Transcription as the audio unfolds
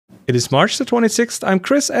It is March the 26th. I'm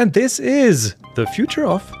Chris, and this is The Future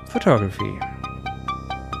of Photography.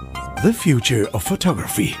 The Future of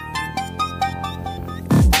Photography.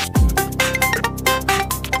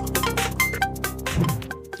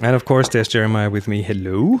 And of course, there's Jeremiah with me.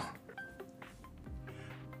 Hello.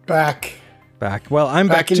 Back. Well, I'm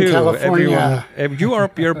back in too. California. Everyone,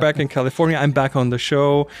 you're back in California. I'm back on the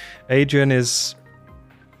show. Adrian is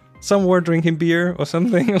somewhere drinking beer or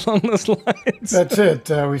something along those lines. That's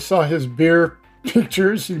it. We saw his beer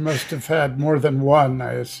pictures. He must have had more than one,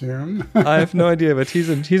 I assume. I have no idea, but he's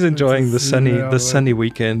enjoying the sunny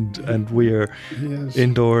weekend, and we're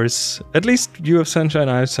indoors. At least you have sunshine,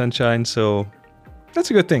 I have sunshine, so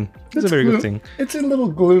that's a good thing. It's a very good thing. It's a little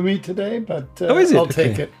gloomy today, but I'll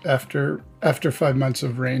take it after 5 months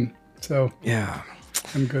of rain. So yeah,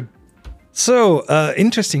 I'm good. So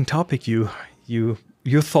interesting topic you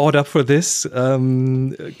thought up for this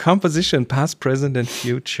composition, past, present, and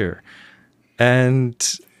future. And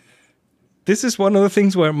this is one of the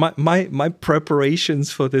things where my preparations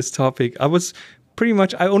for this topic, I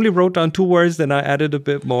only wrote down 2 words, then I added a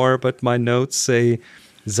bit more, but my notes say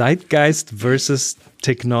zeitgeist versus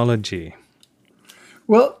technology.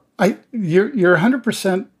 Well, you're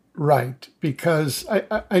 100% right, because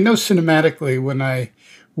I know cinematically when I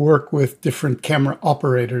work with different camera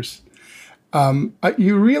operators,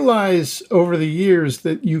 you realize over the years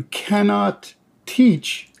that you cannot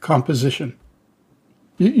teach composition.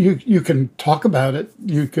 You can talk about it,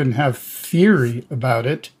 you can have theory about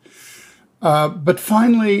it, but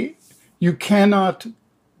finally, you cannot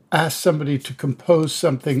ask somebody to compose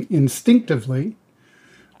something instinctively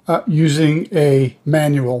using a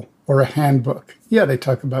manual or a handbook. Yeah, they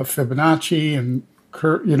talk about Fibonacci and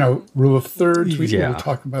rule of thirds. We'll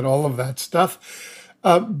talk about all of that stuff.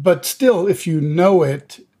 But still, if you know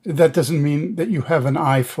it, that doesn't mean that you have an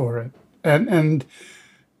eye for it. And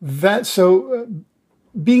that, so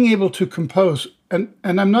being able to compose, and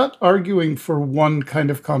I'm not arguing for one kind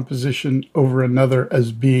of composition over another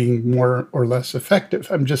as being more or less effective.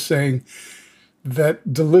 I'm just saying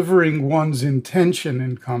that delivering one's intention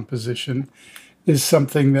in composition is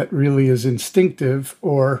something that really is instinctive,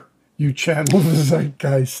 or you channel the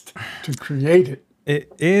zeitgeist to create it.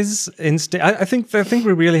 It is I think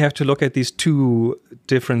we really have to look at these 2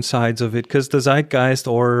 different sides of it, because the zeitgeist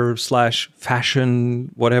or /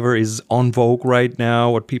 fashion, whatever, is on vogue right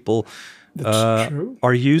now. What people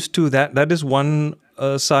are used to, that is one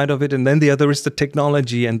side of it, and then the other is the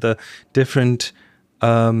technology and the different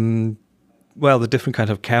the different kind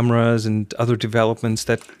of cameras and other developments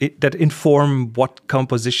that inform what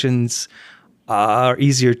compositions are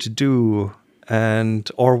easier to do.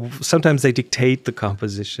 Or sometimes they dictate the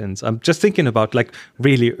compositions. I'm just thinking about like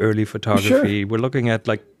really early photography. Sure. We're looking at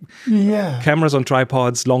like cameras on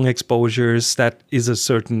tripods, long exposures. That is a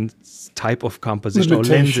certain type of composition or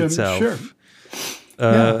lends itself. Sure.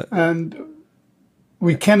 And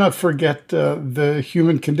we cannot forget the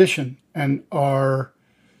human condition and our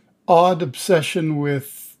odd obsession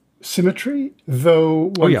with symmetry,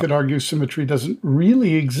 though one could argue symmetry doesn't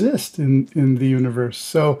really exist in the universe.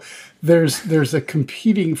 So there's a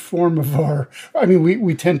competing form of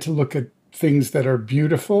we tend to look at things that are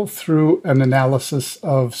beautiful through an analysis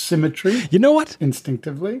of symmetry. You know what?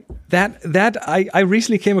 Instinctively. That I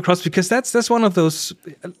recently came across, because that's one of those,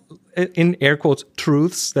 in air quotes,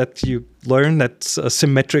 truths that you learn, that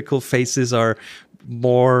symmetrical faces are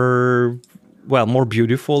more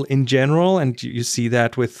beautiful in general, and you see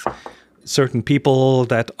that with certain people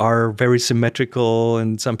that are very symmetrical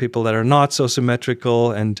and some people that are not so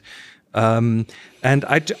symmetrical. And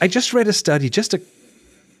I just read a study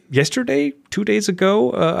yesterday, 2 days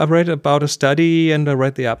ago. I read about a study, and I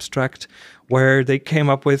read the abstract where they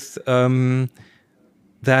came up with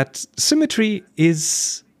that symmetry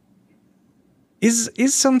is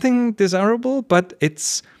something desirable, but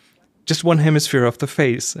it's just one hemisphere of the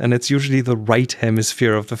face, and it's usually the right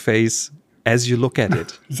hemisphere of the face as you look at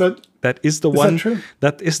it. That is the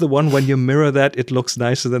one when you mirror that, it looks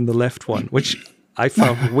nicer than the left one, which I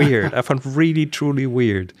found weird. I found really, truly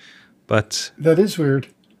weird. But that is weird.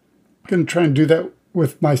 I'm going to try and do that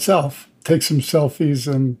with myself. Take some selfies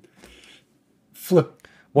and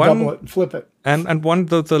double it and flip it. And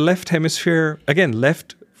the left hemisphere, again,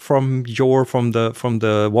 left from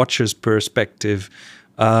the watcher's perspective.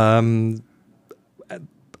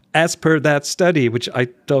 As per that study, which I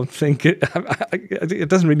don't think it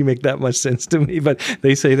doesn't really make that much sense to me, but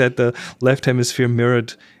they say that the left hemisphere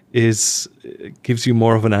mirrored gives you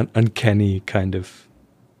more of an uncanny kind of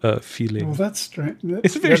feeling. Well, that's strange.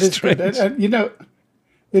 It's very strange.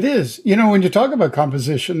 It is. You know, when you talk about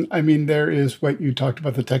composition, I mean, there is what you talked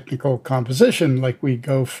about, the technical composition, like we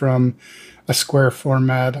go from a square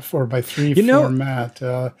format, a 4 by 3 You know, format.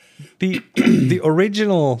 the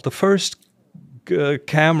original, the first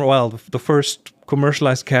camera, well, the first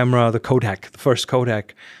commercialized camera, the Kodak, the first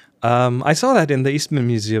Kodak. I saw that in the Eastman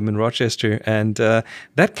Museum in Rochester, and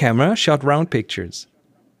that camera shot round pictures.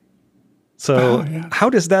 So Yeah. how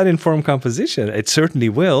does that inform composition? It certainly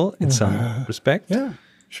will, in some respect. Yeah,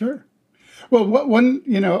 sure. Well,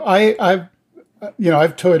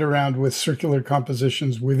 I've toyed around with circular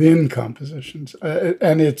compositions within compositions,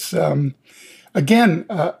 and it's again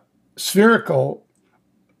spherical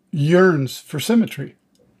yearns for symmetry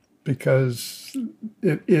because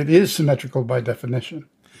it is symmetrical by definition.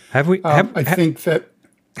 Have we? I think that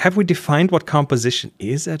Have we defined what composition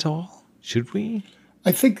is at all? Should we?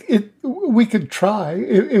 I think we could try.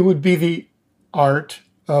 It would be the art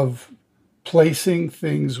of placing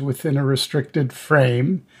things within a restricted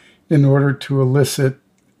frame in order to elicit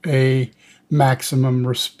a maximum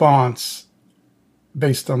response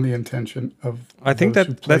based on the intention of I think those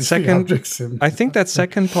who that place the second. objects in. I think that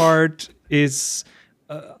second part is.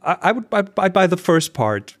 I'd buy the first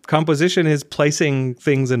part. Composition is placing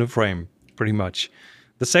things in a frame, pretty much.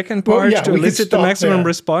 The second part, to we could elicit the stop maximum there.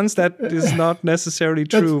 response, that is not necessarily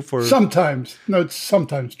true for. Sometimes. No, it's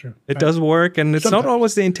sometimes true. It does work, and it's not Sometimes.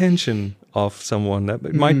 always the intention of someone.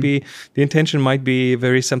 It might be the intention might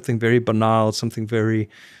be something very banal, something very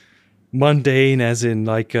mundane, as in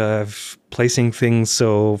like placing things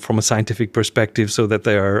so from a scientific perspective, so that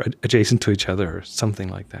they are adjacent to each other, or something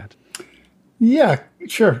like that. Yeah,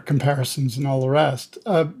 sure. Comparisons and all the rest.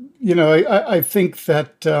 I think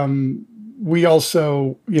that we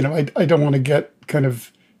also, I don't want to get kind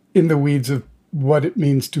of in the weeds of what it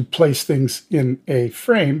means to place things in a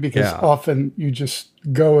frame, because often you just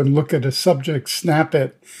go and look at a subject, snap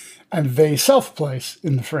it, and they self-place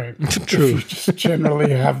in the frame. True. You just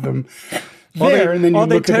generally have them there, and then you or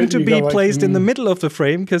they look at tend it to and you be go like, placed in the middle of the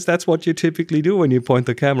frame, because that's what you typically do when you point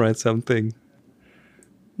the camera at something.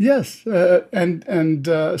 Yes,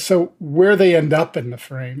 so where they end up in the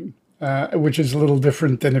frame, which is a little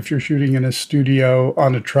different than if you're shooting in a studio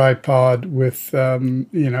on a tripod with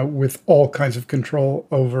with all kinds of control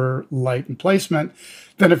over light and placement,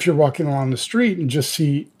 than if you're walking along the street and just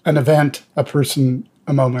see an event, a person,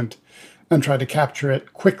 a moment, and try to capture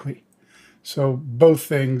it quickly. So both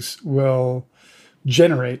things will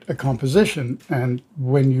generate a composition, and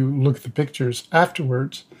when you look at the pictures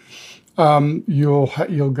afterwards, you'll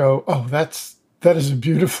go, oh, that is a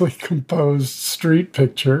beautifully composed street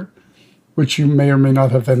picture, which you may or may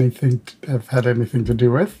not have had anything to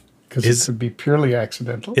do with, because it could be purely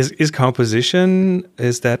accidental. Is composition,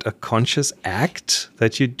 is that a conscious act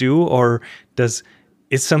that you do, or is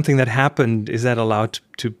something that happened, is that allowed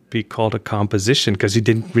to be called a composition because you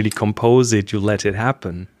didn't really compose it, you let it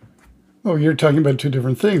happen? Oh, you're talking about two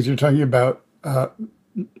different things. You're talking about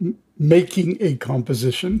making a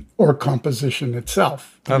composition or composition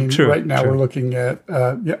itself. True, right now true. we're looking at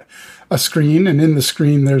a screen, and in the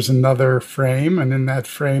screen there's another frame, and in that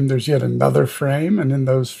frame there's yet another frame, and in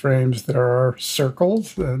those frames there are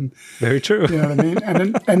circles, and very true. You know what I mean,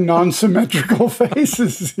 and non-symmetrical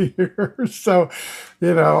faces here. So,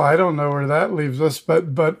 I don't know where that leaves us,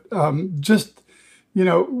 but just.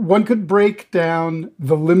 One could break down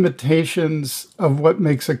the limitations of what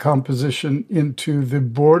makes a composition into the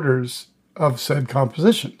borders of said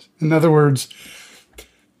compositions. In other words,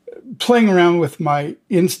 playing around with my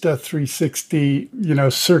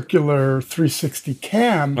Insta360, circular 360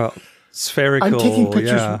 cam. Well, spherical. I'm taking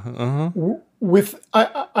pictures with,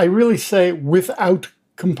 I really say, without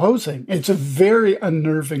composing. It's a very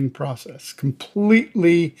unnerving process,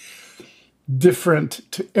 completely different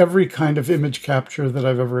to every kind of image capture that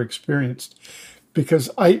I've ever experienced, because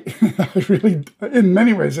I really, in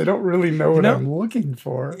many ways, I don't really know what I'm looking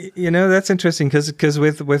for. That's interesting, because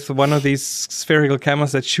with one of these spherical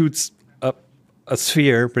cameras that shoots a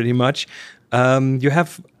sphere, pretty much, you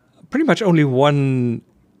have pretty much only one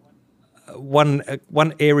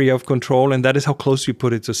area of control, and that is how close you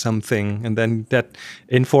put it to something, and then that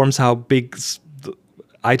informs how big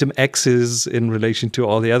item X is in relation to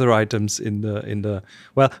all the other items in the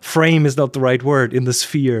frame is not the right word, in the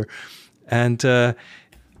sphere. And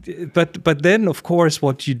but then, of course,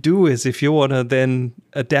 what you do is, if you want to then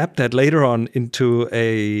adapt that later on into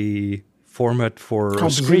a format for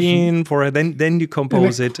a screen, then you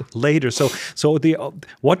compose it later. So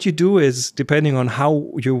what you do is, depending on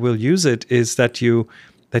how you will use it, is that you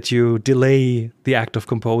delay the act of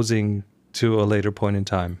composing to a later point in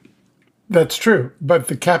time. That's true, but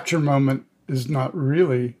the capture moment is not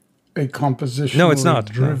really a No, it's compositionally not.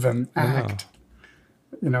 driven No, no. act.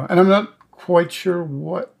 And I'm not quite sure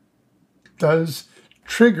what does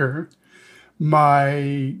trigger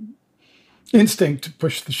my instinct to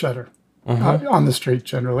push the shutter on the street.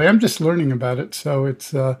 Generally, I'm just learning about it, so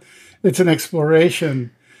it's an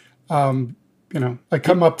exploration. I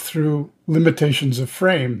come up through limitations of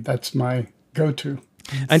frame. That's my go-to.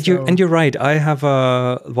 And you're right. I have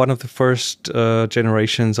one of the first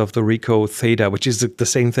generations of the Ricoh Theta, which is the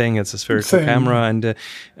same thing. It's a spherical camera, and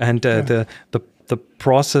the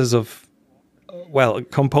process of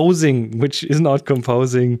composing, which is not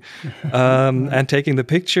composing, and taking the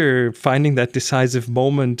picture, finding that decisive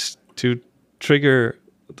moment to trigger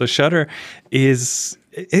the shutter is.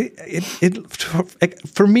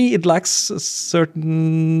 For me, it lacks a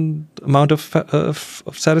certain amount of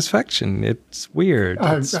satisfaction. It's weird.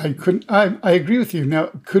 I agree with you. Now,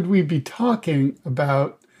 could we be talking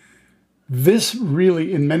about this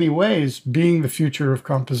really, in many ways, being the future of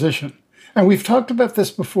composition? And we've talked about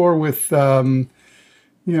this before with, cameras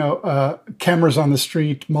on the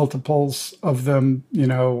street, multiples of them,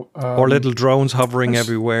 or little drones hovering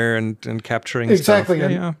everywhere and capturing exactly.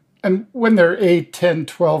 stuff. Yeah. And when they're 8, 10,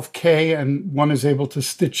 12K, and one is able to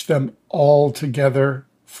stitch them all together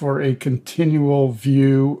for a continual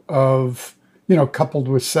view of, coupled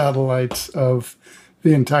with satellites of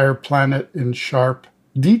the entire planet in sharp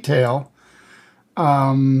detail,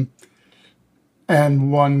 and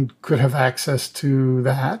one could have access to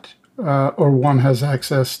that, or one has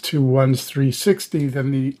access to one's 360,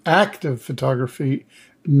 then the act of photography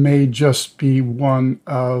may just be one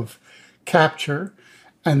of capture.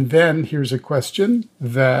 And then here's a question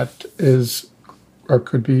that is, or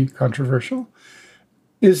could be controversial.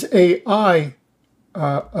 Is AI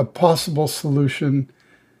a possible solution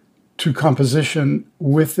to composition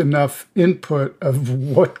with enough input of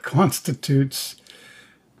what constitutes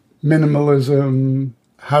minimalism,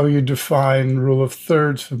 how you define rule of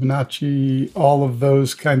thirds, Fibonacci, all of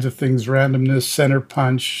those kinds of things, randomness, center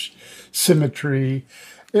punch, symmetry?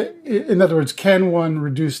 In other words, can one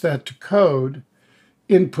reduce that to code,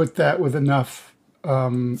 input that with enough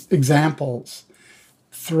examples,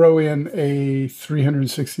 throw in a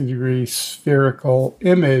 360-degree spherical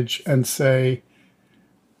image and say,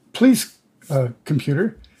 please,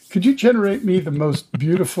 computer, could you generate me the most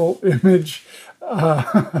beautiful image,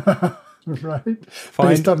 right?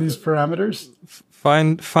 Based on these parameters?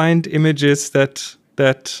 Find images that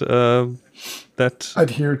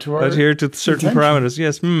adhere to certain parameters.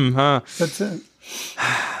 Yes. That's it.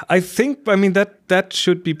 I think, that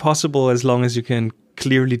should be possible as long as you can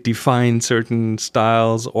clearly define certain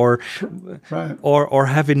styles or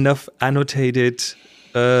have enough annotated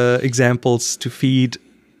examples to feed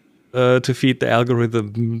the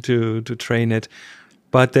algorithm to train it.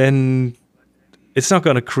 But then it's not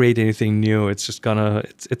going to create anything new. It's just gonna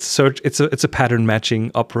it's a pattern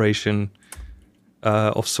matching operation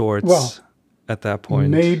of sorts. Well, at that point,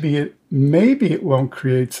 maybe it won't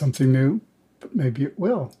create something new, but maybe it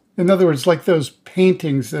will. In other words, like those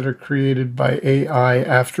paintings that are created by AI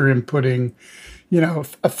after inputting,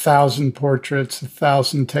 1,000 portraits,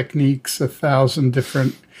 1,000 techniques, 1,000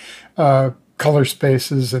 different color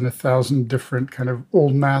spaces, and 1,000 different kind of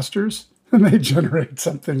old masters, and they generate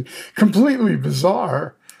something completely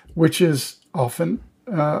bizarre, which is often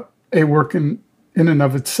a work in and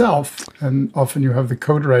of itself, and often you have the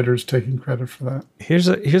code writers taking credit for that. Here's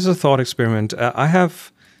a thought experiment.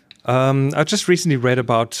 I just recently read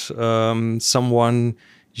about someone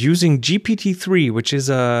using GPT-3, which is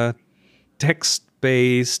a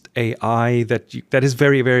text-based AI that is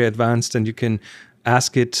very, very advanced, and you can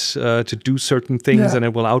ask it to do certain things, and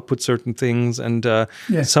it will output certain things. And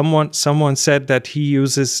someone said that he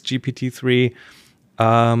uses GPT-3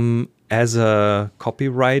 as a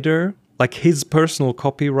copywriter, like his personal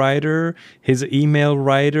copywriter, his email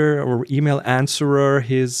writer or email answerer,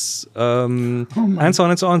 his and so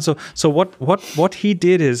on and so on. So what he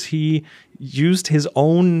did is he used his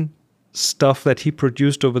own stuff that he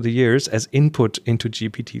produced over the years as input into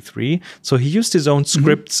GPT-3. So he used his own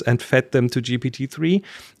scripts and fed them to GPT-3,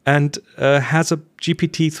 and has a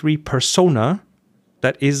GPT-3 persona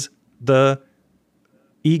that is the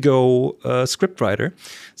ego scriptwriter.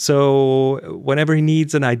 So whenever he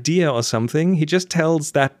needs an idea or something, he just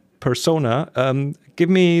tells that persona, give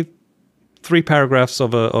me 3 paragraphs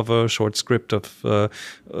of a short script of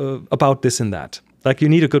about this and that. Like, you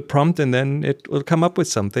need a good prompt, and then it will come up with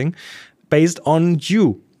something based on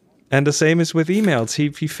you. And the same is with emails.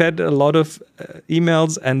 He fed a lot of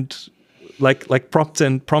emails and like prompts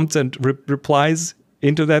and replies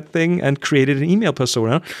into that thing and created an email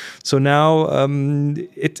persona. So now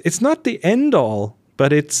it's not the end all,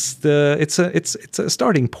 but it's a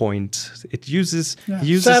starting point. It uses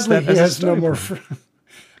Sadly, that he as a has no starting more. point.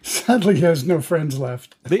 Sadly, he has no friends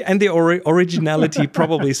left. The originality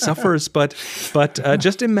probably suffers, but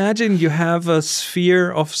just imagine you have a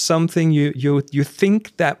sphere of something. You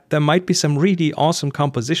think that there might be some really awesome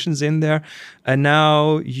compositions in there, and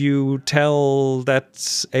now you tell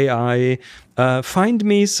that AI, find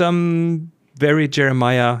me some very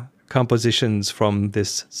Jeremiah compositions from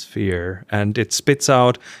this sphere, and it spits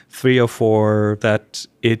out 3 or 4 that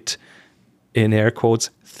it, in air quotes,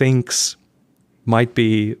 thinks might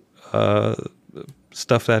be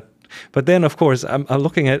stuff that. But then, of course, I'm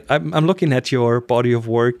looking at your body of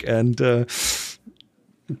work, and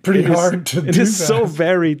Pretty hard to do that. It is so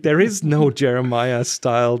varied. There is no Jeremiah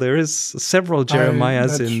style. There is several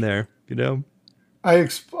Jeremiahs in there. You know. I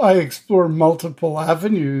explore multiple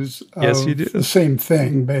avenues of Yes, you do. the same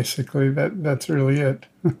thing, basically. That's really it.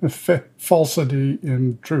 Falsity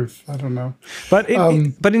in truth. I don't know. But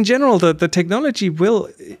in general, the technology will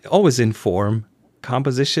always inform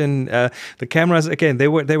composition. The cameras, again, they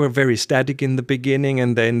were very static in the beginning,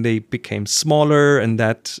 and then they became smaller, and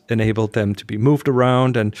that enabled them to be moved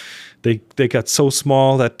around, and they got so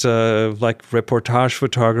small that like reportage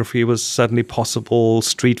photography was suddenly possible,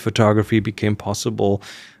 street photography became possible,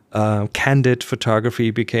 candid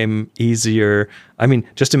photography became easier. I mean,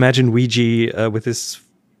 just imagine Ouija with this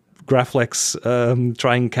Graflex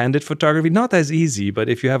trying candid photography. Not as easy, but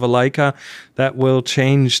if you have a Leica, that will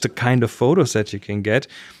change the kind of photos that you can get.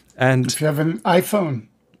 And if you have an iPhone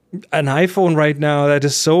right now that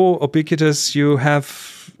is so ubiquitous, you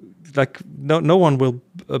have like no one will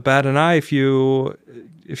bat an eye if you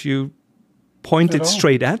point it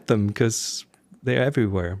straight at them, because they're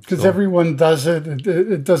everywhere. Because everyone does it.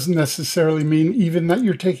 It doesn't necessarily mean even that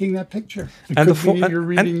you're taking that picture. It could be you're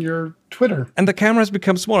reading your Twitter. And the cameras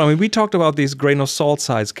become smaller. I mean, we talked about these grain of salt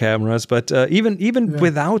size cameras, but even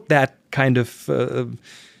without that kind of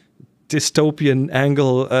dystopian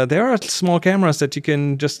angle, there are small cameras that you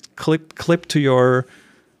can just clip to your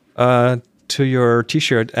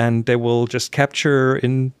T-shirt, and they will just capture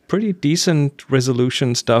in pretty decent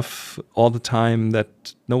resolution stuff all the time that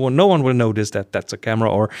no one will notice that that's a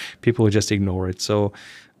camera, or people will just ignore it. So,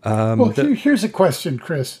 here's a question,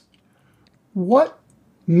 Chris. What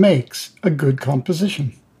makes a good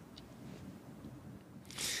composition?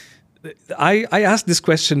 I ask this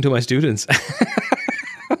question to my students.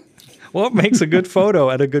 What makes a good photo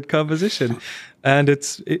and a good composition? And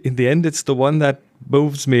it's in the end, it's the one that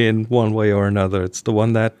moves me in one way or another. It's the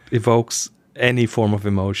one that evokes any form of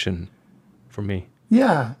emotion for me.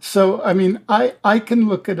 Yeah. So, I mean, I can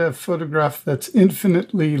look at a photograph that's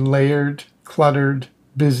infinitely layered, cluttered,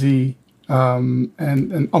 busy,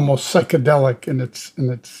 and almost psychedelic in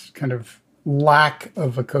its kind of lack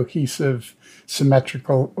of a cohesive,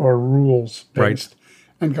 symmetrical or rules based,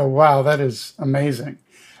 and go, wow, that is amazing.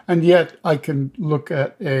 And yet I can look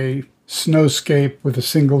at a snowscape with a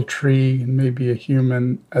single tree and maybe a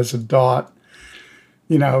human as a dot,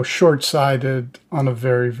 short-sighted on a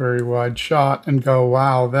very, very wide shot, and go,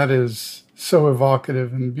 wow, that is so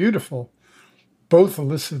evocative and beautiful. Both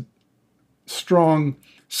elicit strong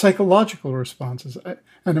psychological responses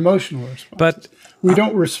and emotional responses. But we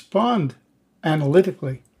don't respond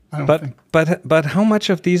analytically, I don't think. But how much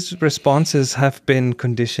of these responses have been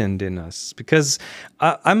conditioned in us? Because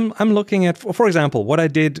I'm looking at, for example, what I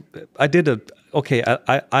did. I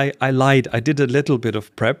lied. I did a little bit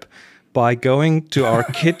of prep by going to our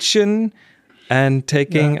kitchen and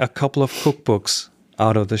taking a couple of cookbooks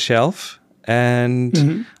out of the shelf,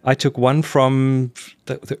 and I took one from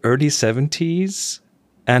the early 70s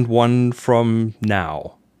and one from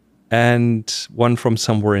now, and one from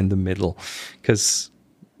somewhere in the middle, because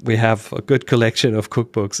we have a good collection of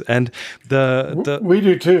cookbooks, and we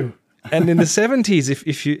do too. And in the 70s,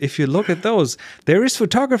 if you look at those, there is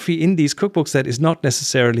photography in these cookbooks that is not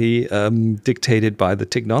necessarily dictated by the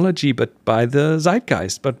technology, but by the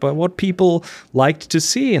zeitgeist, but by what people liked to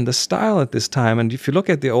see in the style at this time. And if you look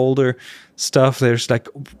at the older stuff, there's like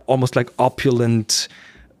almost like opulent,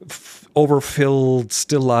 overfilled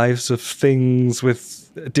still lives of things with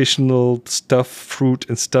additional stuff, fruit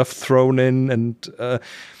and stuff thrown in,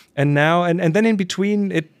 and now and then in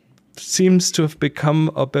between it seems to have become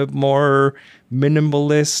a bit more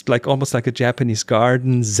minimalist, like almost like a Japanese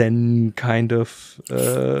garden, Zen kind of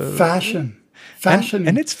fashion,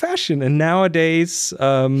 and it's fashion. And nowadays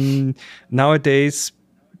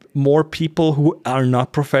more people who are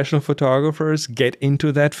not professional photographers get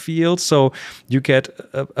into that field, so you get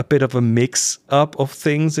a bit of a mix up of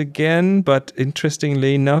things again. But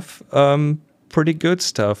interestingly enough, pretty good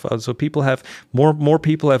stuff. So people have more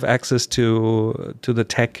people have access to the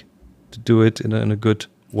tech to do it in a good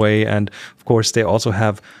way, and of course they also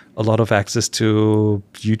have a lot of access to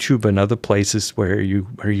YouTube and other places where you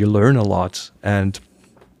learn a lot, and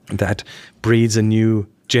that breeds a new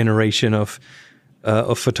generation of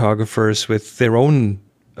photographers with their own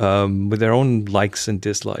likes and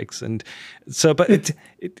dislikes. And so, but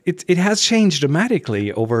it has changed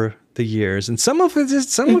dramatically over the years, and some of it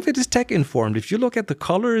is tech informed. If you look at the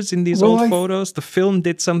colors in these old photos, the film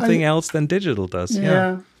did something else than digital does.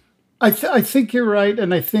 Yeah. I think you're right,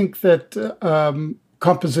 and I think that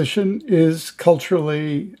composition is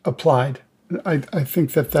culturally applied. I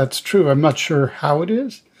think that that's true. I'm not sure how it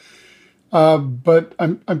is, but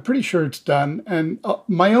I'm pretty sure it's done. And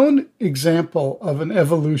my own example of an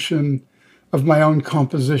evolution of my own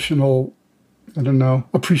compositional,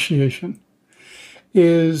 appreciation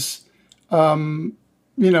is,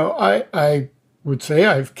 I would say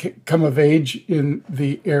I've come of age in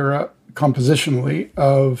the era compositionally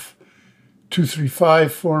of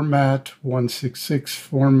 235 format, 166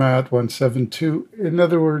 format, 172. In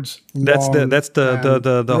other words, that's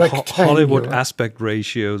the Hollywood aspect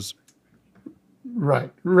ratios.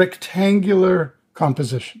 Right, rectangular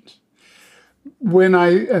compositions. When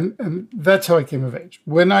and that's how I came of age.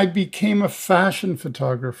 When I became a fashion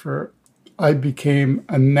photographer, I became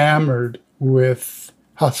enamored with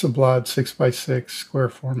Hasselblad 6x6 square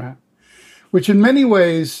format, which in many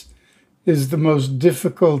ways is the most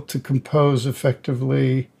difficult to compose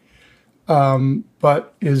effectively,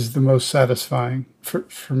 but is the most satisfying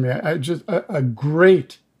for me. A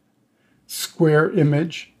great square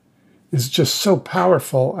image is just so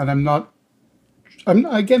powerful, and I'm not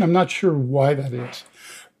sure why that is.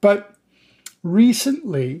 But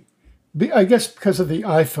recently, I guess because of the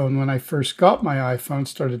iPhone, when I first got my iPhone,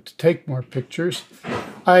 started to take more pictures,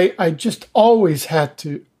 I just always had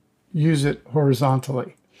to use it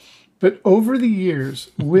horizontally. But over the years,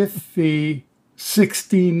 with the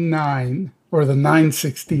 16:9 or the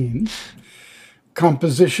 9:16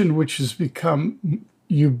 composition, which has become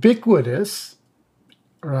ubiquitous,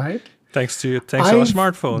 right? Thanks to our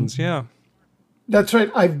smartphones, yeah. That's right.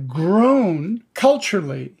 I've grown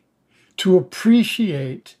culturally to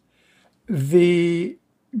appreciate the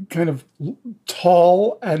kind of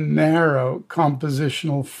tall and narrow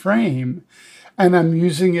compositional frame, and I'm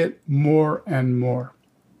using it more and more.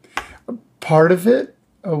 Part of it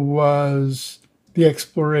was the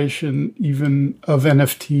exploration even of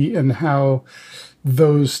NFT and how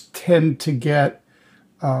those tend to get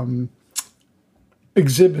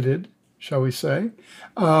exhibited, shall we say,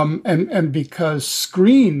 and because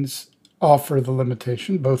screens offer the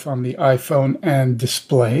limitation, both on the iPhone and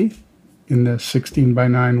display in the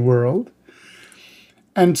 16:9 world.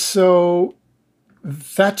 And so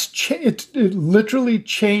it literally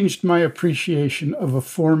changed my appreciation of a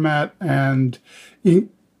format, and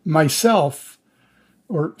myself,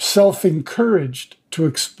 or self-encouraged to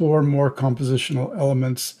explore more compositional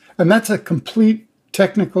elements. And that's a complete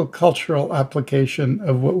technical cultural application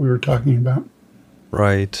of what we were talking about.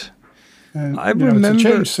 Right. And, I remember it's a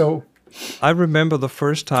change, so I remember the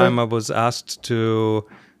first time I was asked to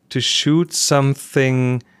shoot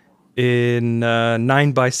something in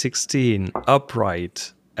 9:16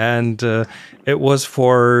 upright, and it was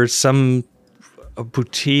for a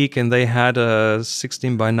boutique, and they had a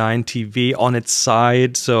 16:9 TV on its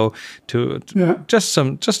side, so just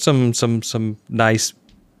some nice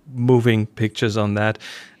moving pictures on that,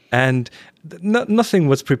 and nothing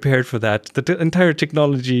was prepared for that. The entire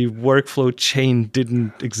technology workflow chain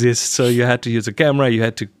didn't exist, so you had to use a camera, you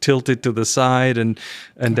had to tilt it to the side, and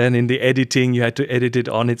then in the editing you had to edit it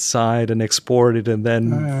on its side and export it and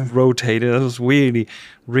then rotate it. It was really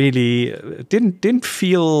didn't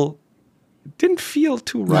feel too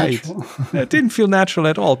right. It didn't feel natural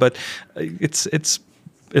at all, but it's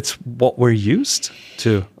what we're used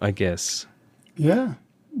to, I guess. Yeah.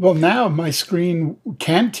 Well, now my screen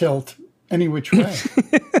can tilt any which way.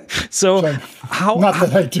 so how? Not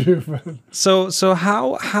that I do. But. So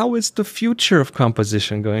how is the future of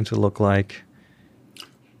composition going to look like?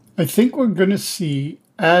 I think we're going to see,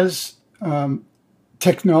 as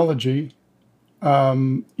technology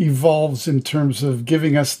evolves in terms of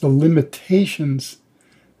giving us the limitations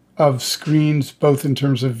of screens, both in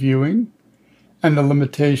terms of viewing and the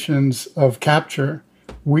limitations of capture,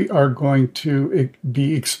 we are going to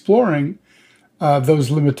be exploring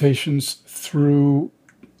those limitations through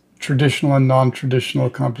traditional and non-traditional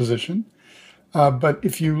composition. But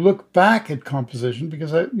if you look back at composition,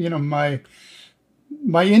 because my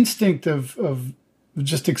instinct of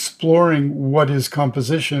just exploring what is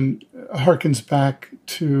composition harkens back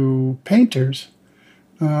to painters,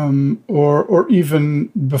 or even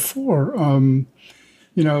before,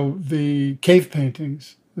 the cave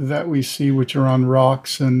paintings that we see, which are on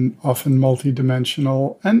rocks and often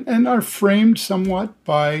multidimensional, and are framed somewhat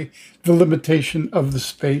by the limitation of the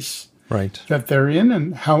space Right. that they're in,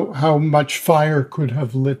 and how much fire could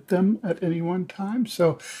have lit them at any one time.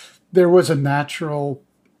 So there was a natural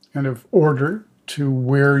kind of order to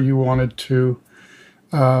where you wanted to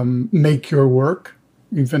make your work,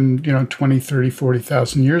 even 20, 30,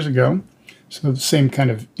 40,000 years ago. So the same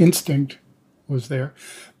kind of instinct was there.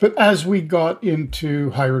 But as we got into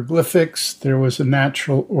hieroglyphics, there was a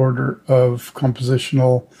natural order of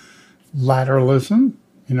compositional lateralism,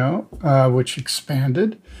 which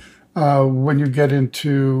expanded. When you get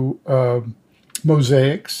into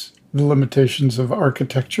mosaics, the limitations of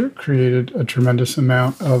architecture created a tremendous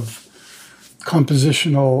amount of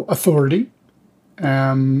compositional authority,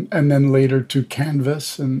 and then later to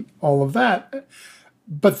canvas and all of that.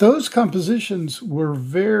 But those compositions were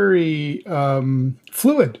very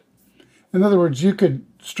fluid. In other words, you could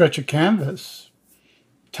stretch a canvas,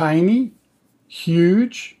 tiny,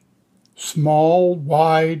 huge, small,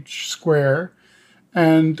 wide, square,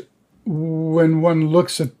 and when one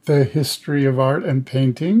looks at the history of art and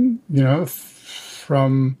painting,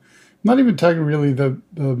 from not even talking really the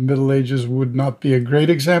Middle Ages would not be a great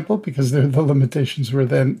example because the limitations were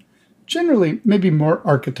then generally maybe more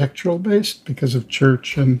architectural based because of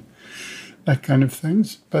church and that kind of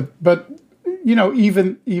things. But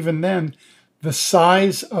even then, the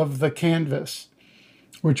size of the canvas,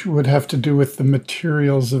 which would have to do with the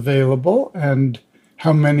materials available and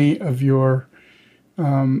how many of your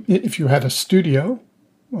if you had a studio,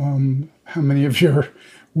 how many of your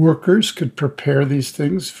workers could prepare these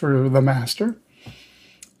things for the master.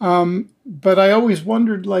 But I always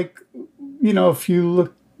wondered, if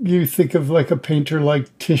you think of like a painter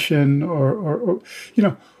like Titian or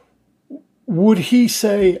would he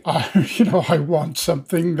say, I want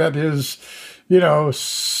something that is,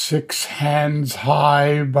 6 hands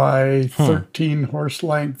high by 13 horse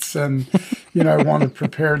lengths, and, I want it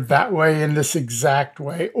prepared that way in this exact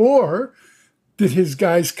way? Or did his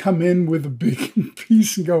guys come in with a big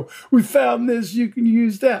piece and go, we found this, you can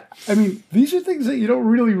use that? I mean, these are things that you don't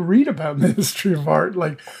really read about in the history of art,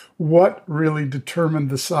 like what really determined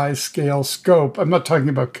the size, scale, scope. I'm not talking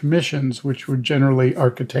about commissions, which were generally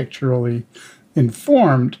architecturally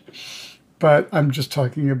informed, but I'm just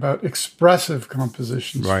talking about expressive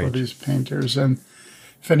compositions for these painters. And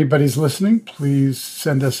if anybody's listening, please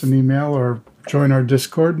send us an email or join our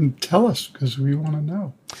Discord and tell us, because we want to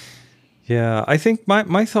know. Yeah, I think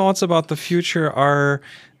my thoughts about the future are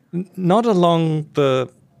not along the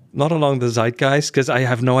zeitgeist, because I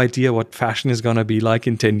have no idea what fashion is going to be like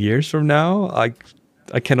in 10 years from now.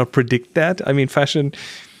 I cannot predict that. I mean, fashion,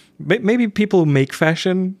 maybe people who make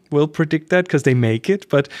fashion will predict that because they make it,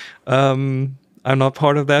 but I'm not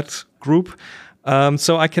part of that group.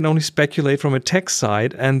 So I can only speculate from a tech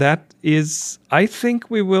side, and that is, I think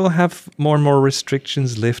we will have more and more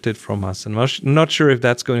restrictions lifted from us. And I'm not sure if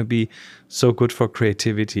that's going to be so good for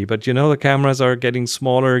creativity. But the cameras are getting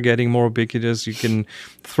smaller, getting more ubiquitous. You can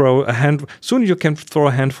soon you can throw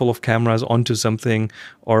a handful of cameras onto something,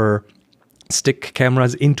 or stick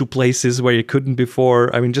cameras into places where you couldn't before.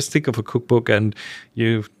 I mean, just think of a cookbook, and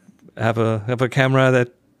you have a camera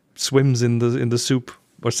that swims in the soup,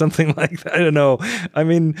 or something like that. I don't know. I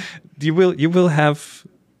mean, you will have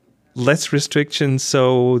less restrictions,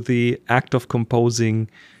 so the act of composing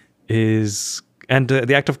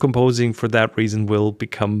the act of composing for that reason will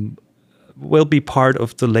be part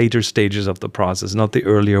of the later stages of the process, not the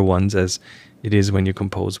earlier ones as it is when you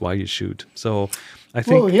compose while you shoot. So I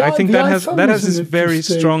think that has this very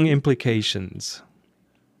strong implications.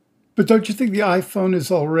 But don't you think the iPhone is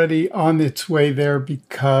already on its way there,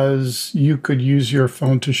 because you could use your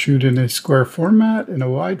phone to shoot in a square format, in a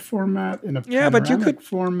wide format, in a panoramic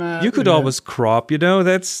format? You could always crop.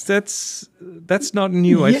 That's not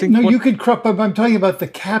new. I think you could crop up. I'm talking about the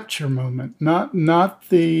capture moment, not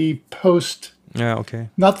the post. Yeah, okay.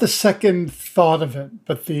 Not the second thought of it,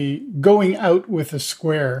 but the going out with a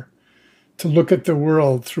square to look at the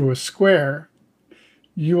world through a square.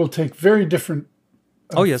 You will take very different.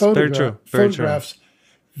 Very true. Photographs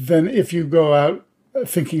than if you go out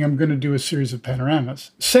thinking I'm going to do a series of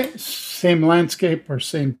panoramas. Same landscape or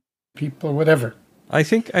same people or whatever. I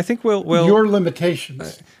think we'll your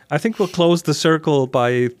limitations. I think we'll close the circle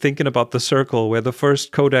by thinking about the circle, where the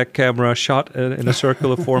first Kodak camera shot in a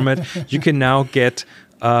circular format. You can now get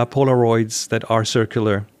Polaroids that are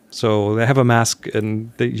circular, so they have a mask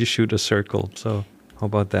and you shoot a circle. So how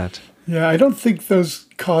about that? Yeah, I don't think those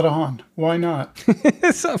caught on. Why not?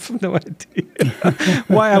 So I have no idea.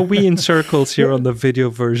 Why are we in circles here on the video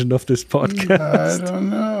version of this I podcast? don't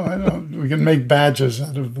know. I don't. We can make badges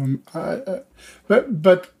out of them.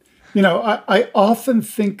 But I often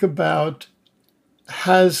think about,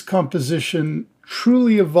 has composition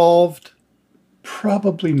truly evolved?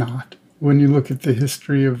 Probably not. When you look at the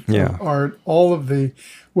history of art, all of the,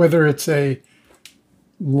 whether it's a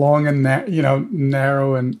long and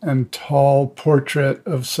narrow and tall portrait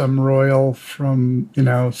of some royal from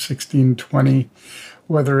 1620,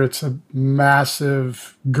 whether it's a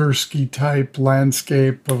massive Gursky type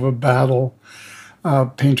landscape of a battle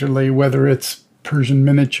painterly, whether it's Persian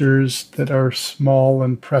miniatures that are small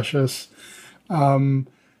and precious. And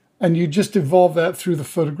you just evolve that through the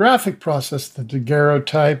photographic process, the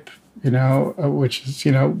daguerreotype, which is,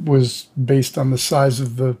 was based on the size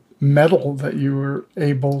of the metal that you were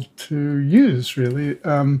able to use, really.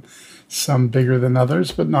 Some bigger than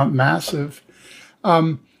others, but not massive.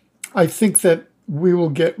 I think that we will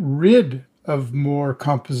get rid of more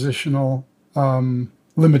compositional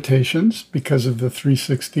limitations because of the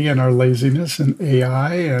 360 and our laziness and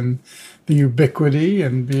AI and the ubiquity,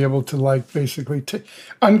 and be able to basically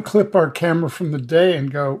unclip our camera from the day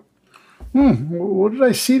and go, what did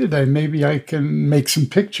I see today? Maybe I can make some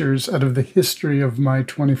pictures out of the history of my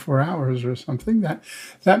 24 hours or something.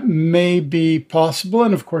 That may be possible.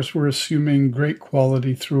 And of course, we're assuming great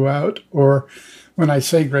quality throughout. Or when I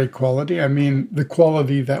say great quality, I mean the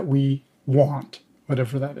quality that we want,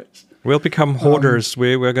 whatever that is. We'll become hoarders.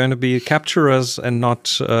 We're going to be capturers and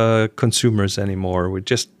not consumers anymore. We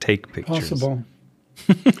just take pictures. Possible.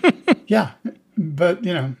 Yeah. But,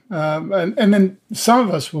 and then some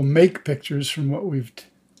of us will make pictures from what we've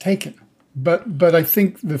taken. But I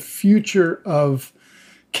think the future of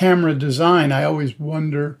camera design, I always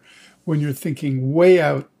wonder, when you're thinking way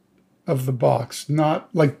out of the box, not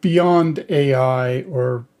like beyond AI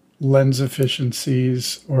or lens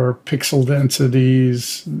efficiencies or pixel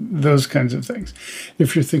densities, those kinds of things.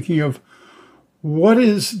 If you're thinking of what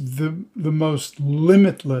is the most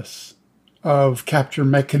limitless of capture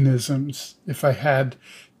mechanisms, if I had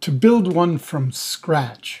to build one from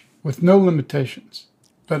scratch with no limitations,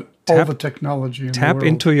 but all the technology in the world. Tap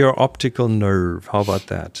into your optical nerve. How about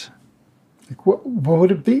that? Like what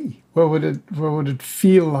would it be? What would it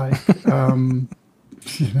feel like?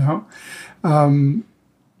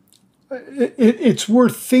 It's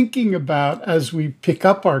worth thinking about as we pick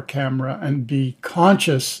up our camera and be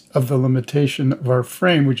conscious of the limitation of our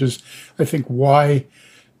frame, which is, I think, why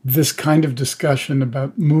this kind of discussion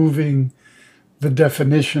about moving the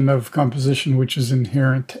definition of composition, which is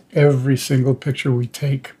inherent to every single picture we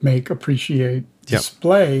take, make, appreciate,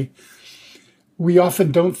 display, we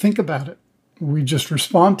often don't think about it. We just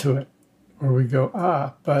respond to it, or we go,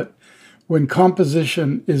 but when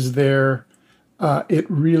composition is there,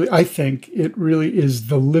 I think it really is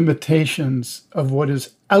the limitations of what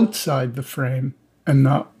is outside the frame and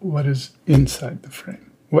not what is inside the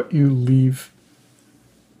frame. What you leave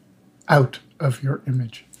out of your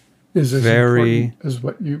image is as important as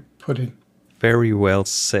what you put in. Very well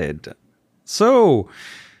said. So,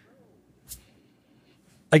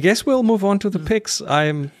 I guess we'll move on to the picks.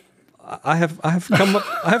 I have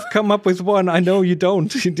come up with one. I know you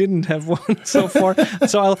don't. You didn't have one so far.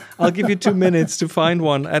 So I'll give you 2 minutes to find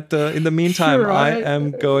one. In the meantime, sure, I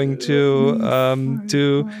am going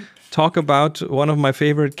to talk about one of my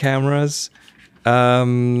favorite cameras,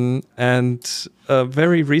 and a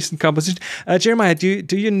very recent composition. Jeremiah,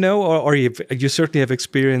 do you know, or you certainly have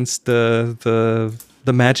experienced the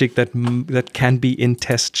magic that can be in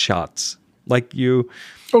test shots, like you.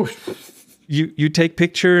 Oh. You take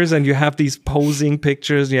pictures and you have these posing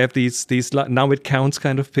pictures. You have these now it counts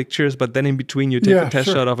kind of pictures, but then in between you take a test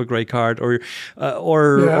shot of a gray card or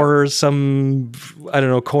some, I don't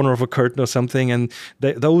know, corner of a curtain or something, and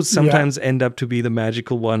those sometimes end up to be the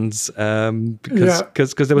magical ones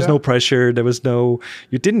because there was no pressure,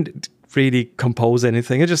 you didn't really compose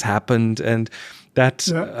anything. It just happened, and that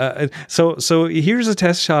so here's a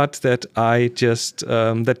test shot that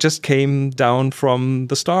that just came down from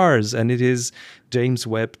the stars, and it is James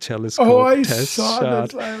Webb Telescope test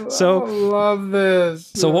shot. I love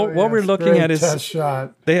this. So what we're looking at is test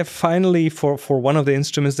shot. They have finally, for one of the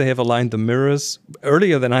instruments, they have aligned the mirrors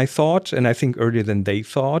earlier than I thought, and I think earlier than they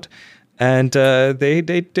thought. And they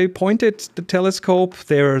pointed the telescope.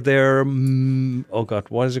 Their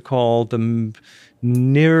what is it called? The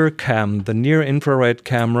NIRCam, the near infrared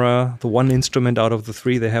camera, the one instrument out of the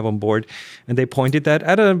 3 they have on board, and they pointed that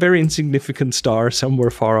at a very insignificant star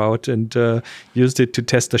somewhere far out and used it to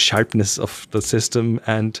test the sharpness of the system.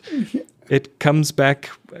 And it comes back.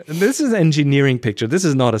 This is an engineering picture. This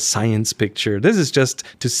is not a science picture. This is just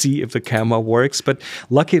to see if the camera works. But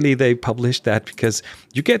luckily they published that because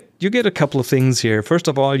you get a couple of things here. First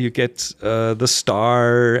of all, you get the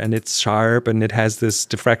star, and it's sharp, and it has this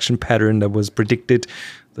diffraction pattern that was predicted.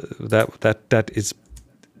 That is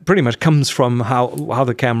pretty much comes from how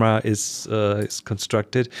the camera is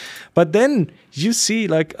constructed. But then you see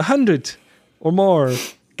like 100 or more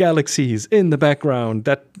galaxies in the background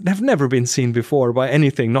that have never been seen before by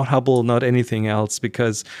anything, not Hubble, not anything else,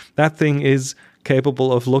 because that thing is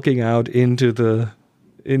capable of looking out into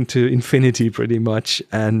infinity pretty much,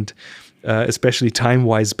 and especially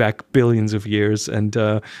time-wise back billions of years. And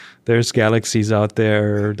there's galaxies out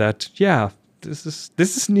there that, this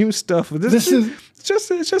is new stuff. It's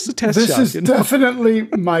just a test shot. This is definitely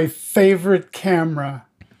my favorite camera.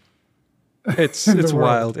 It's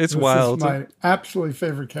wild. It's wild. This is my absolutely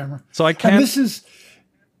favorite camera. So I can't. And this is.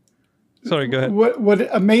 Sorry, go ahead.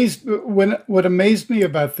 What amazed me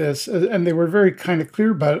about this, and they were very kind of clear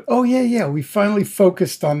about it. Oh yeah, we finally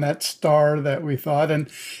focused on that star that we thought, and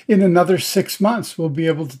in another 6 months we'll be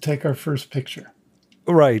able to take our first picture.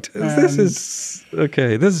 Right. This is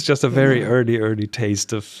okay. This is just a very early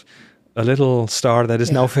taste of a little star that is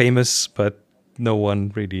now famous, but no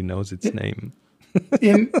one really knows its name.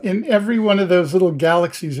 in every one of those little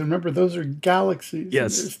galaxies, remember those are galaxies.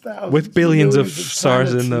 Yes, with billions of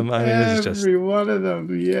stars in them. I mean, it's just every one of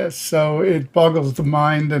them. Yes, so it boggles the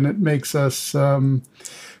mind, and it makes us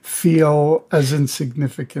feel as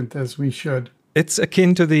insignificant as we should. It's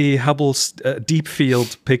akin to the Hubble's deep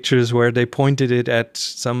field pictures, where they pointed it at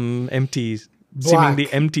some seemingly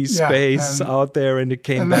empty space out there, and it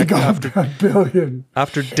came back after a billion.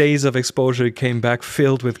 After days of exposure. It came back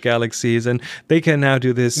filled with galaxies, and they can now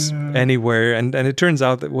do this anywhere. And it turns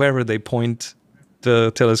out that wherever they point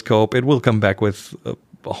the telescope, it will come back with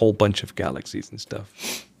a whole bunch of galaxies and stuff.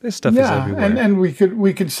 This stuff is everywhere. and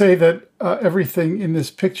we could say that everything in this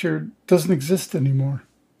picture doesn't exist anymore.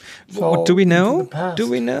 Do we know? Do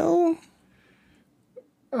we know?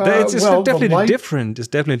 It's definitely different. It's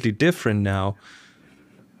definitely different now.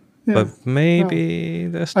 Yeah. But maybe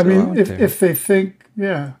they're still out there. If they think,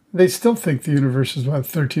 they still think the universe is about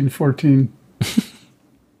 13, 14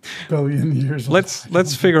 billion years old.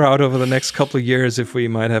 Let's figure out over the next couple of years if we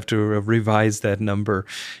might have to revise that number.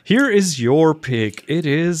 Here is your pick. It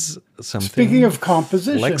is something. Speaking of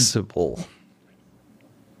composition, flexible.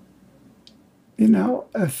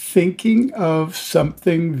 Thinking of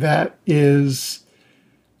something that is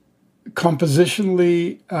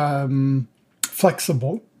compositionally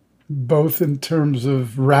flexible, both in terms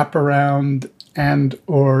of wraparound and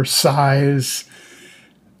or size.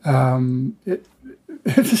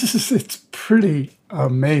 It's pretty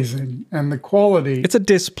amazing, and the quality. It's a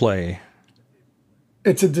display.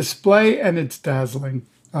 It's a display, and it's dazzling.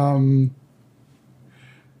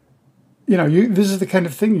 This is the kind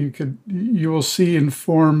of thing you will see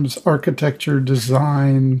informs architecture,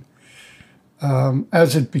 design.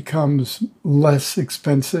 As it becomes less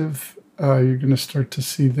expensive, you're going to start to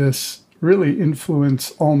see this really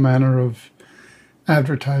influence all manner of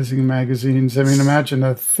advertising magazines. I mean, imagine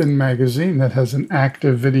a thin magazine that has an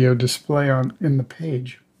active video display in the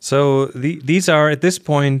page. So these are, at this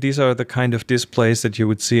point, these are the kind of displays that you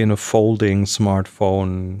would see in a folding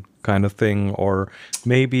smartphone kind of thing, or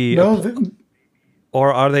maybe...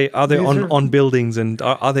 or are they on buildings, and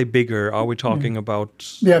are they bigger? Are we talking about...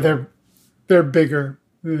 Yeah, they're bigger.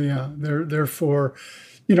 Yeah, they're for,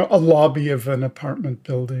 a lobby of an apartment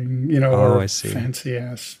building, or I see. Fancy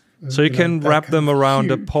ass. So you can wrap them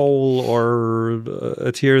around a pole, or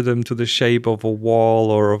adhere them to the shape of a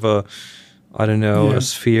wall, or of a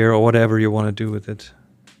sphere, or whatever you want to do with it.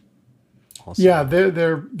 Awesome. Yeah,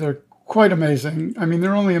 they're quite amazing. I mean,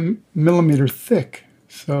 they're only a millimeter thick.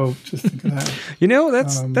 So just think of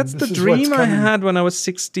that. That's the dream I had when I was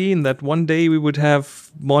 16, that one day we would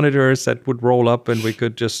have monitors that would roll up and we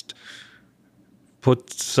could just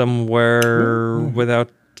put somewhere without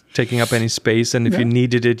taking up any space. And if you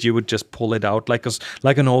needed it, you would just pull it out like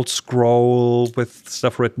an old scroll with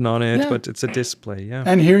stuff written on it, but it's a display. Yeah.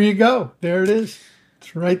 And here you go. There it is.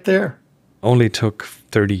 It's right there. Only took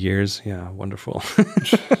 30 years. Yeah, wonderful.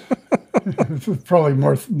 Probably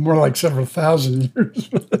more like several thousand years.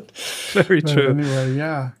 Very true. Anyway,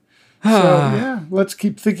 yeah. So let's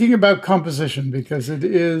keep thinking about composition, because it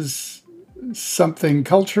is something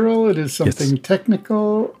cultural, it is something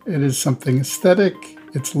technical, it is something aesthetic,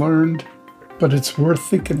 it's learned, but it's worth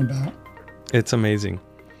thinking about. It's amazing.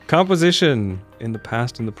 composition in the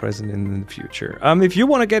past, in the present, and in the future. If you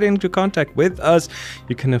want to get into contact with us,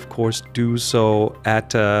 you can of course do so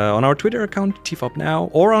at on our Twitter account, TFOPNow,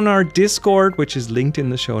 or on our Discord, which is linked in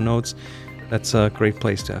the show notes. That's a great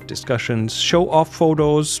place to have discussions, show off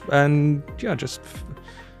photos, and yeah, just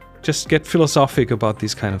get philosophic about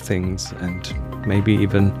these kind of things, and maybe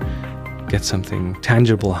even get something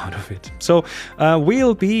tangible out of it. So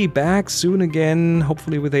we'll be back soon again,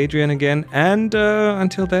 hopefully with Adrian again. And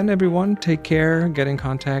until then, everyone, take care, get in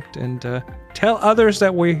contact, and tell others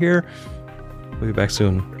that we're here. We'll be back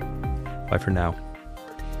soon. Bye for now.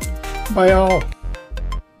 Bye all.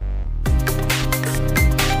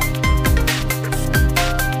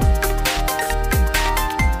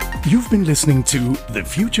 You've been listening to The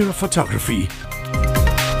Future of Photography.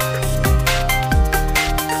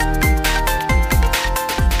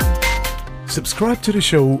 Subscribe to the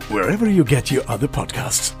show wherever you get your other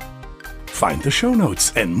podcasts. Find the show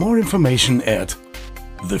notes and more information at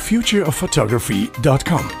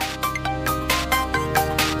thefutureofphotography.com.